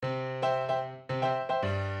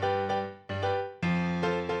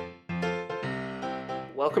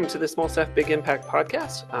Welcome to the Small Staff Big Impact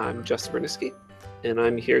podcast. I'm Justin Berniski, and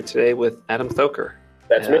I'm here today with Adam Thocher.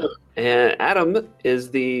 That's me. And Adam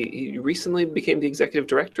he recently became the executive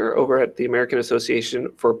director over at the American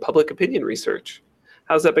Association for Public Opinion Research.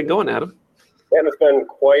 How's that been going, Adam? And it's been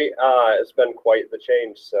quite the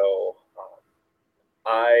change. So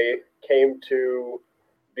I came to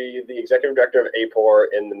be the executive director of AAPOR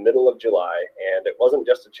in the middle of July, and it wasn't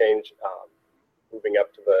just a change moving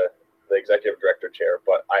up to the executive director chair,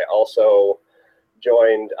 but I also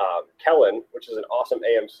joined Kellen, which is an awesome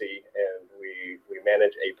AMC, and we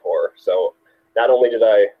manage AAPOR. So not only did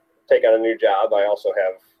I take on a new job, I also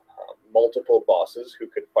have multiple bosses who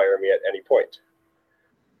could fire me at any point.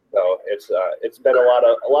 So it's been a lot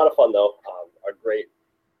of fun though. A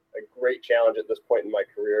great challenge at this point in my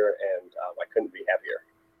career, and I couldn't be happier.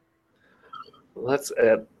 Well, that's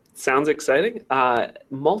sounds exciting.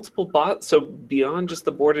 Multiple bots. So beyond just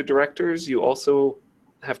the board of directors, you also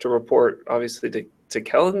have to report, obviously, to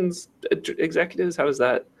Kellen's executives. How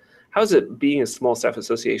is it being a small staff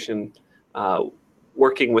association,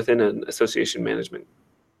 working within an association management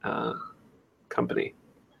company?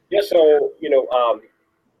 Yeah. So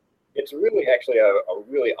it's really actually a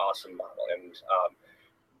really awesome model, and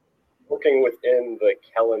working within the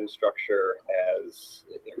Kellen structure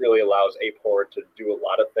it really allows AAPOR to do a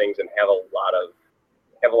lot of things and have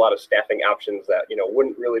a lot of staffing options that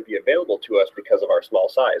wouldn't really be available to us because of our small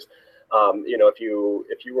size.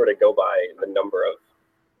 If you were to go by the number of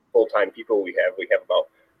full-time people we have about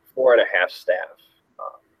 4.5 staff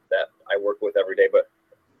that I work with every day. But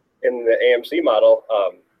in the AMC model,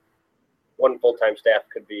 one full-time staff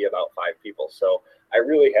could be about 5 people. So I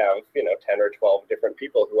really have 10 or 12 different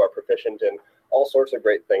people who are proficient in all sorts of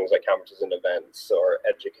great things like conferences and events or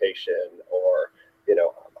education or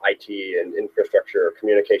IT and infrastructure,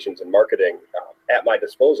 communications and marketing at my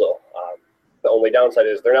disposal. The only downside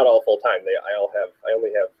is they're not all full-time. I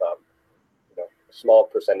only have small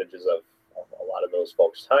percentages of a lot of those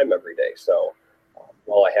folks' time every day. So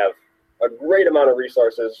while I have a great amount of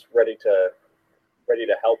resources ready to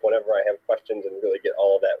help whenever I have questions and really get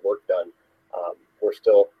all of that work done, we're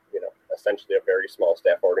still essentially a very small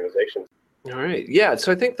staff organization. All right. Yeah.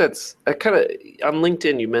 So I think that's kind of on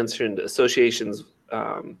LinkedIn, you mentioned associations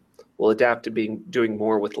will adapt to doing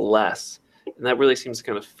more with less. And that really seems to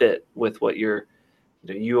kind of fit with what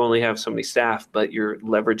you only have so many staff, but you're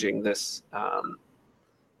leveraging this,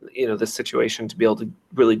 this situation to be able to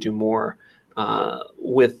really do more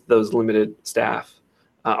with those limited staff.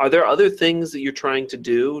 Are there other things that you're trying to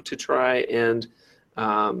do to try and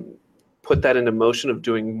put that into motion of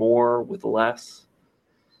doing more with less?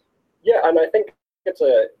 Yeah, and I think that's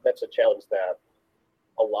a challenge that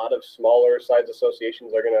a lot of smaller size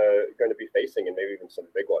associations are going to be facing, and maybe even some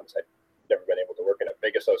big ones. I've never been able to work in a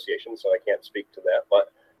big association, so I can't speak to that.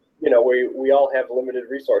 But we all have limited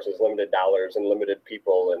resources, limited dollars, and limited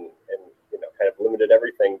people, and kind of limited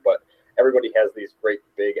everything. But everybody has these great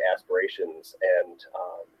big aspirations, and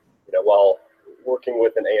while working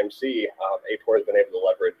with an AMC, AAPOR has been able to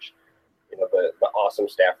leverage the awesome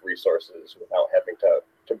staff resources without having to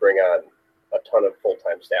bring on a ton of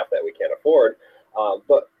full-time staff that we can't afford.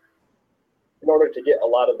 But in order to get a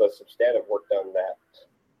lot of the substantive work done that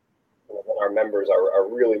our members are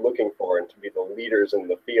really looking for, and to be the leaders in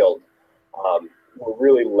the field, we're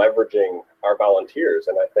really leveraging our volunteers.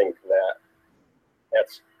 And I think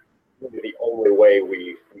that's really the only way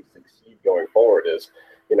we succeed going forward is,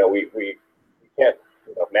 we can't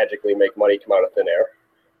magically make money come out of thin air.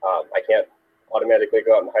 I can't automatically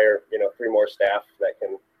go out and hire 3 more staff that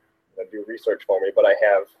can do research for me, but I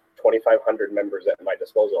have 2,500 members at my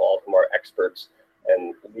disposal, all of whom are experts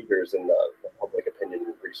and leaders in the public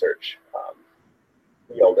opinion research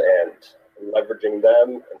field, and leveraging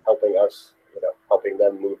them and helping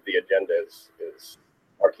them move the agenda is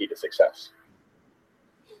our key to success.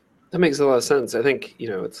 That makes a lot of sense. I think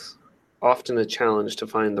it's often a challenge to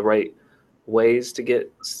find the right ways to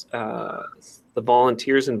get the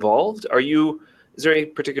volunteers involved. Is there any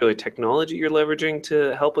particular technology you're leveraging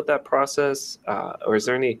to help with that process? Or is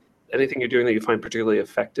there anything you're doing that you find particularly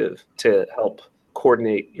effective to help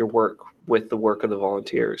coordinate your work with the work of the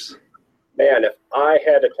volunteers? Man, if I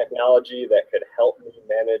had a technology that could help me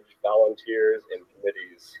manage volunteers in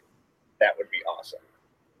committees, that would be awesome.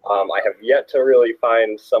 I have yet to really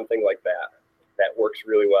find something like that works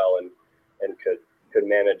really well and could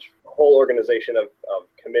manage a whole organization of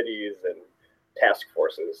committees and task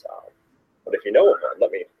forces. But if you know of one,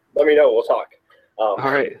 let me know. We'll talk. All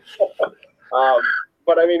right.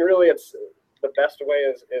 But I mean, really, it's the best way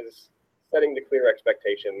is setting the clear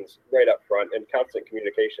expectations right up front and constant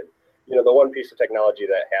communication. the one piece of technology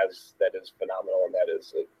that is phenomenal, and that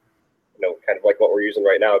is, kind of like what we're using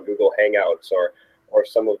right now, Google Hangouts, or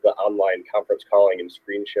some of the online conference calling and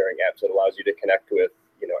screen sharing apps that allows you to connect with,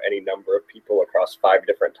 any number of people across 5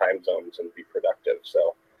 different time zones and be productive.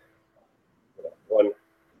 So, one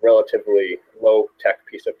relatively low tech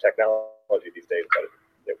piece of technology these days, but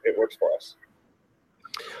it works for us.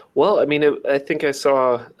 Well, I mean, I think I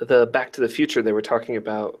saw the Back to the Future. They were talking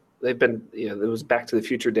about, it was Back to the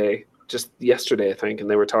Future Day just yesterday, I think, and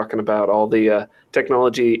they were talking about all the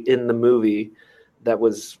technology in the movie that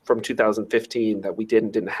was from 2015 that we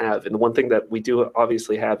didn't have. And the one thing that we do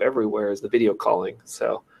obviously have everywhere is the video calling.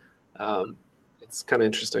 So it's kind of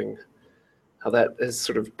interesting how that has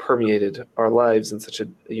sort of permeated our lives in such a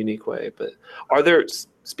unique way. But are there,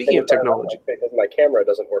 speaking of technology, because my camera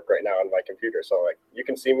doesn't work right now on my computer, so like you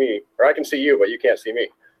can see me, or I can see you, but you can't see me.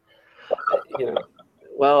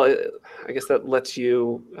 Well, I guess that lets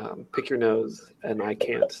you pick your nose, and I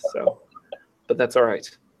can't. So, but that's all right.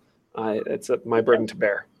 It's my burden to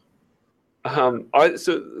bear. So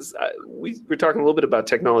we're talking a little bit about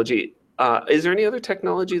technology. Is there any other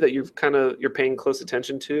technology that you're paying close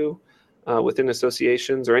attention to within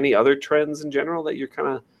associations, or any other trends in general that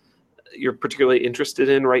you're particularly interested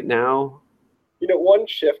in right now? One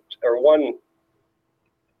shift or one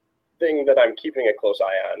thing that I'm keeping a close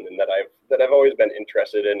eye on, and that I've always been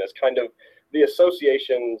interested in, is kind of the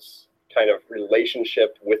association's kind of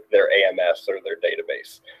relationship with their AMS or their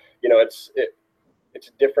database.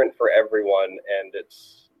 It's different for everyone, and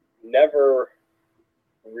it's never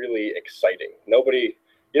really exciting. You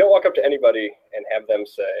don't walk up to anybody and have them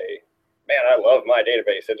say, "Man, I love my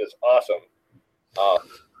database. It is awesome." I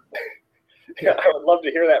would love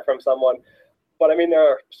to hear that from someone. But I mean, there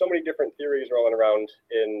are so many different theories rolling around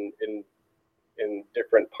in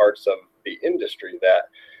different parts of the industry that,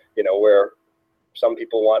 where some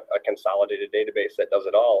people want a consolidated database that does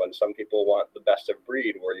it all, and some people want the best of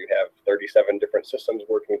breed, where you have 37 different systems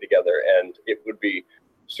working together. And it would be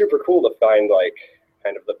super cool to find like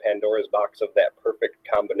kind of the Pandora's box of that perfect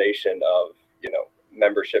combination of,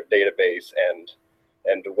 membership database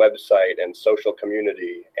and website and social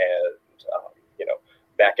community and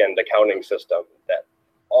back-end accounting system that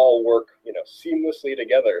all work seamlessly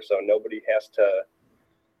together, so nobody has to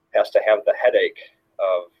have the headache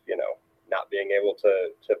of not being able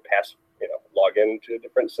to pass log into a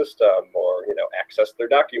different system, or access their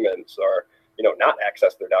documents, or not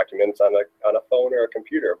access their documents on a phone or a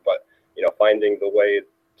computer, but finding the way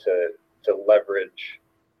to leverage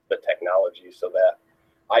the technology so that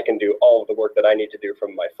I can do all of the work that I need to do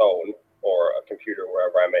from my phone or a computer,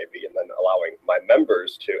 wherever I may be, and then allowing my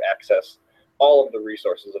members to access all of the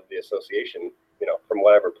resources of the association, from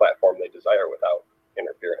whatever platform they desire without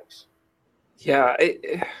interference. Yeah,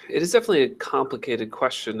 it is definitely a complicated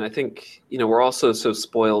question. I think, we're also so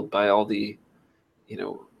spoiled by all these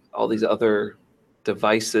other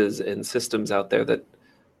devices and systems out there that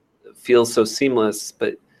feel so seamless,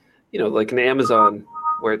 but, like an Amazon,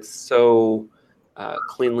 where it's so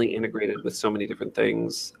cleanly integrated with so many different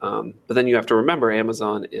things. But then you have to remember,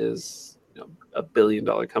 Amazon is a $1 billion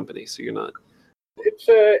company, so you're not. It's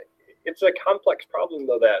a complex problem,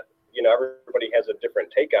 though, that everybody has a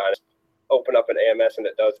different take on it. Open up an AMS and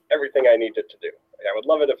it does everything I need it to do. I would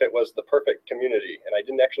love it if it was the perfect community and I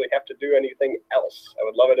didn't actually have to do anything else. I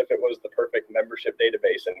would love it if it was the perfect membership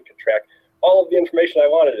database and could track all of the information I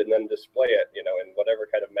wanted and then display it, in whatever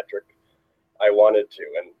kind of metric I wanted to.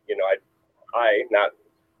 And I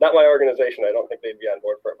not my organization, I don't think they'd be on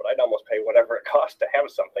board for it, but I'd almost pay whatever it costs to have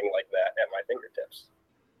something like that at my fingertips.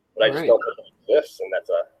 But I just don't think it exists, and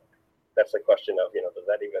that's a question of is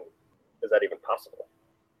that even possible?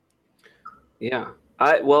 Yeah.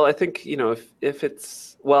 I think, if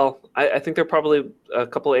it's, I think there are probably a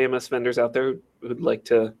couple of AMS vendors out there who'd like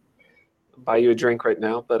to buy you a drink right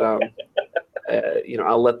now, but,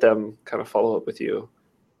 I'll let them kind of follow up with you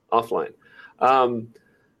offline.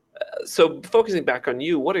 So focusing back on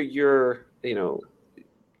you, what are your,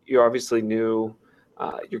 you're obviously new,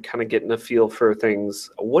 you're kind of getting a feel for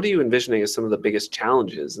things. What are you envisioning as some of the biggest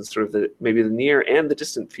challenges and sort of maybe the near and the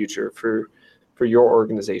distant future for your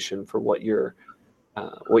organization, for what you're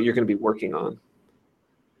going to be working on?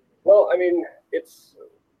 Well, I mean,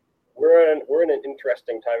 we're in an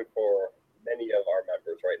interesting time for many of our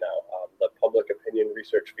members right now. The public opinion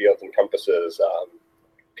research field encompasses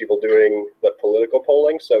people doing the political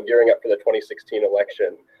polling. So gearing up for the 2016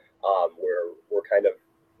 election, we're kind of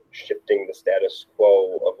shifting the status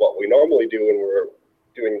quo of what we normally do, and we're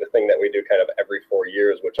doing the thing that we do kind of every 4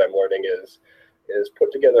 years, which I'm learning is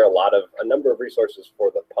put together a number of resources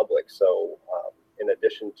for the public. So in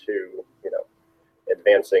addition to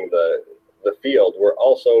advancing the field, we're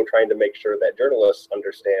also trying to make sure that journalists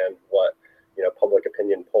understand what public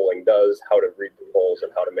opinion polling does, how to read the polls,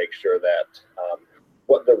 and how to make sure that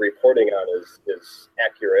what they're reporting on is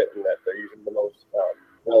accurate, and that they're using the most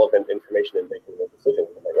relevant information in making the decisions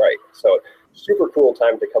when they write. So super cool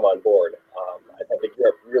time to come on board. I think you're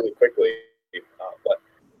up really quickly, but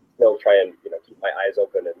still try and keep my eyes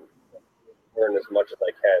open and learn as much as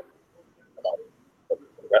I can about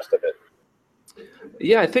the rest of it.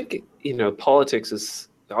 Yeah, I think politics is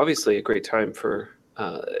obviously a great time for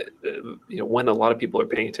when a lot of people are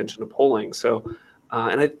paying attention to polling. So,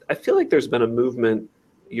 and I feel like there's been a movement.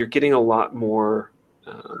 You're getting a lot more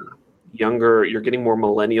younger. You're getting more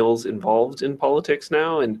millennials involved in politics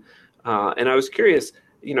now, and I was curious.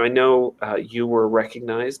 I know you were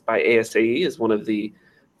recognized by ASAE as one of the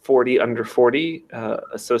 40 under 40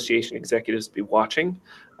 association executives to be watching,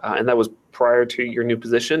 and that was prior to your new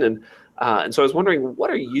position. And so I was wondering, what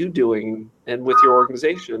are you doing, and with your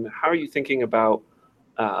organization, how are you thinking about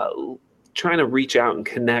trying to reach out and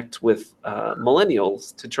connect with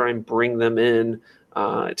millennials to try and bring them in,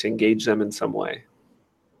 to engage them in some way?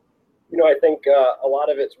 I think a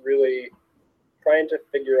lot of it's really trying to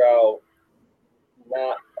figure out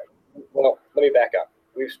let me back up.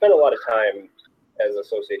 We've spent a lot of time as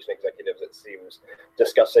association executives, it seems,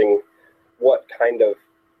 discussing what kind of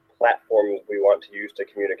platforms we want to use to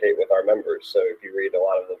communicate with our members. So if you read a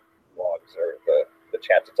lot of the blogs or the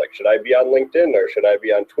chats, it's like, should I be on LinkedIn or should I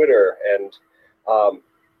be on Twitter? And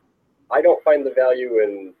I don't find the value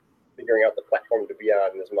in figuring out the platform to be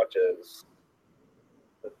on as much as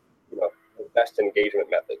the best engagement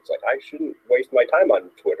methods. Like, I shouldn't waste my time on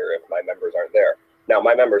Twitter if my members aren't there. Now,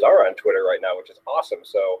 my members are on Twitter right now, which is awesome.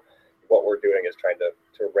 So what we're doing is trying to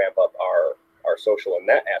ramp up our social in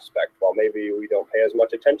that aspect, while maybe we don't pay as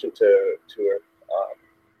much attention to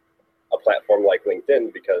a platform like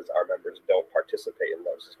LinkedIn because our members don't participate in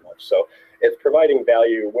those as much. So it's providing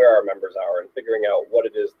value where our members are and figuring out what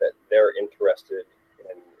it is that they're interested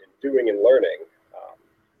in doing and learning,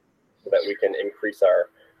 so that we can increase our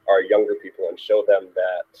younger people and show them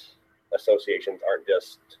that associations aren't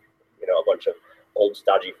just a bunch of old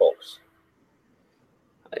stodgy folks.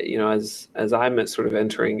 As I'm sort of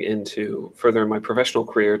entering into further in my professional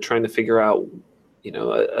career, trying to figure out,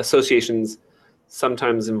 associations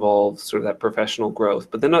sometimes involve sort of that professional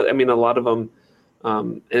growth, but then a lot of them,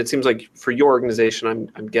 and it seems like for your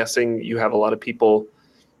organization, I'm guessing you have a lot of people.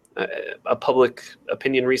 A public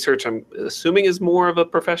opinion research, I'm assuming, is more of a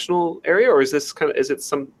professional area, or is it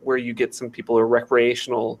some where you get some people who are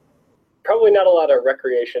recreational? Probably not a lot of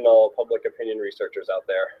recreational public opinion researchers out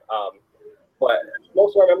there. But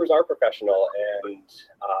most of our members are professional, and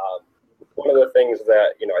one of the things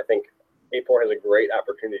that I think AAPOR has a great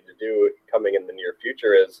opportunity to do coming in the near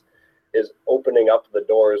future is opening up the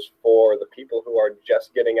doors for the people who are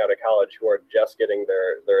just getting out of college, who are just getting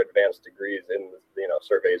their advanced degrees in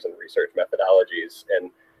surveys and research methodologies,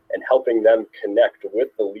 and helping them connect with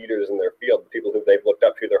the leaders in their field, the people who they've looked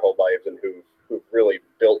up to their whole lives and who've really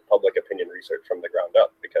built public opinion research from the ground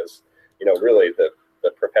up. Because really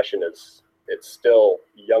the profession it's still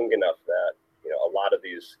young enough that a lot of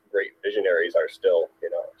these great visionaries are still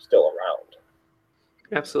around.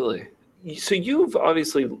 Absolutely. So you've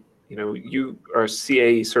obviously you are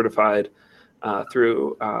CAE certified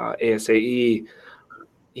through ASAE.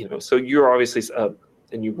 So you're obviously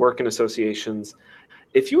and you work in associations.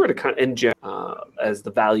 If you were to kind of inject as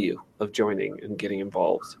the value of joining and getting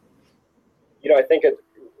involved, I think it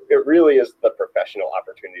really is the professional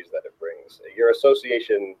opportunities that it brings. Your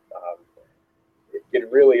association. It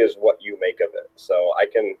really is what you make of it. So I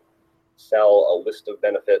can sell a list of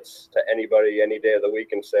benefits to anybody any day of the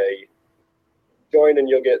week and say, join and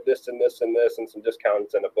you'll get this and this and this and some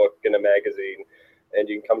discounts and a book and a magazine, and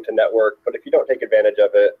you can come to network. But if you don't take advantage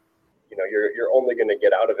of it, you're only going to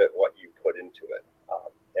get out of it what you put into it.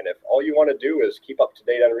 And if all you want to do is keep up to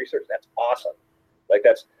date on research, that's awesome. Like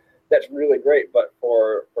that's really great. But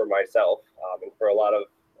for myself and for a lot of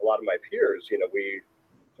my peers, we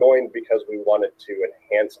joined because we wanted to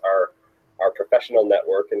enhance our professional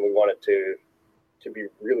network, and we wanted to be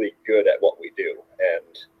really good at what we do.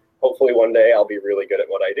 And hopefully one day I'll be really good at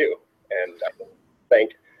what I do. And I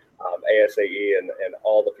thank ASAE and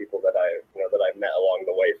all the people that I've met along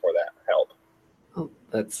the way for that help. Oh,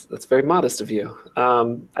 that's very modest of you.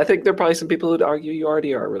 I think there are probably some people who'd argue you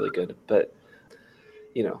already are really good, but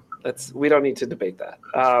we don't need to debate that.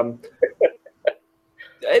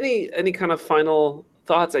 Any kind of final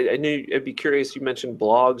thoughts? I knew I'd be curious. You mentioned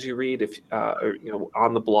blogs you read. If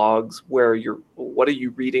on the blogs, what are you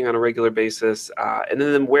reading on a regular basis? And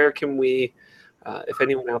then where can we if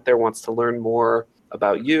anyone out there wants to learn more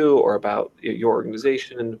about you or about your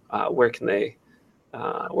organization, where can they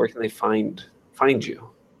find you?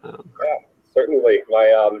 Yeah, certainly.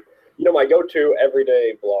 My go-to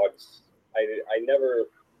everyday blogs. I never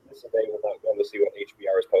miss a day without going to see what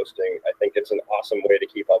HBR is posting. I think it's an awesome way to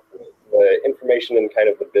keep up with the information in kind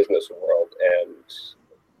of the business world. And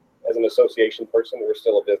as an association person, we're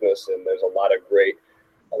still a business, and there's a lot of great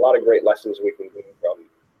lessons we can glean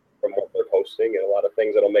from what they're posting, and a lot of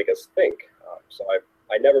things that'll make us think. So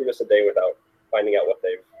I never miss a day without finding out what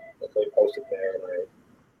they've posted there. And I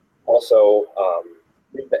also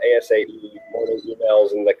read the ASAE morning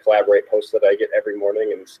emails and the Collaborate posts that I get every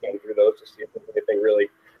morning, and scan through those to see if there's anything really,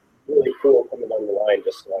 really cool coming down the line,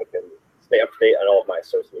 just so I can stay up to date on all of my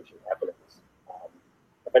association happenings.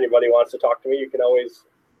 If anybody wants to talk to me, you can always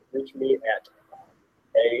reach me at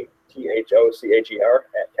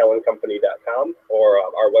ATHOCHER@kellencompany.com, or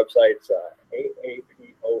our website's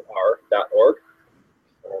AAPOR.org.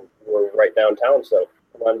 We're right downtown, so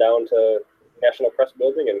come on down to National Press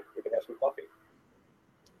Building and we can have some coffee.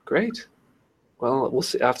 Great. Well, we'll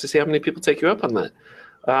see. I have to see how many people take you up on that.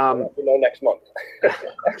 Next month.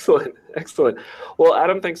 Excellent. Well,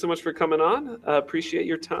 Adam, thanks so much for coming on. Appreciate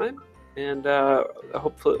your time, and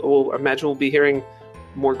hopefully, I imagine we'll be hearing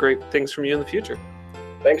more great things from you in the future.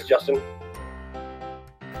 Thanks, Justin.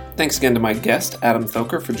 Thanks again to my guest, Adam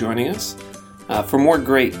Thocher, for joining us. For more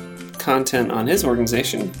great content on his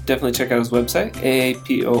organization, definitely check out his website,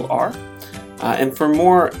 AAPOR. And for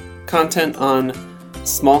more content on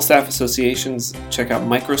small staff associations, check out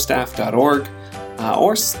microstaff.org,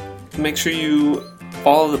 or make sure you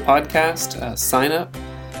follow the podcast, sign up.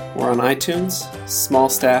 We're on iTunes, Small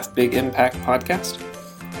Staff Big Impact Podcast.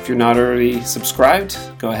 If you're not already subscribed,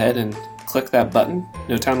 go ahead and click that button,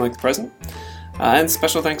 No Time Like the Present. And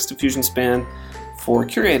special thanks to FusionSpan for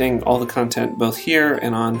curating all the content both here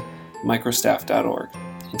and on microstaff.org.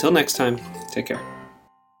 Until next time, take care.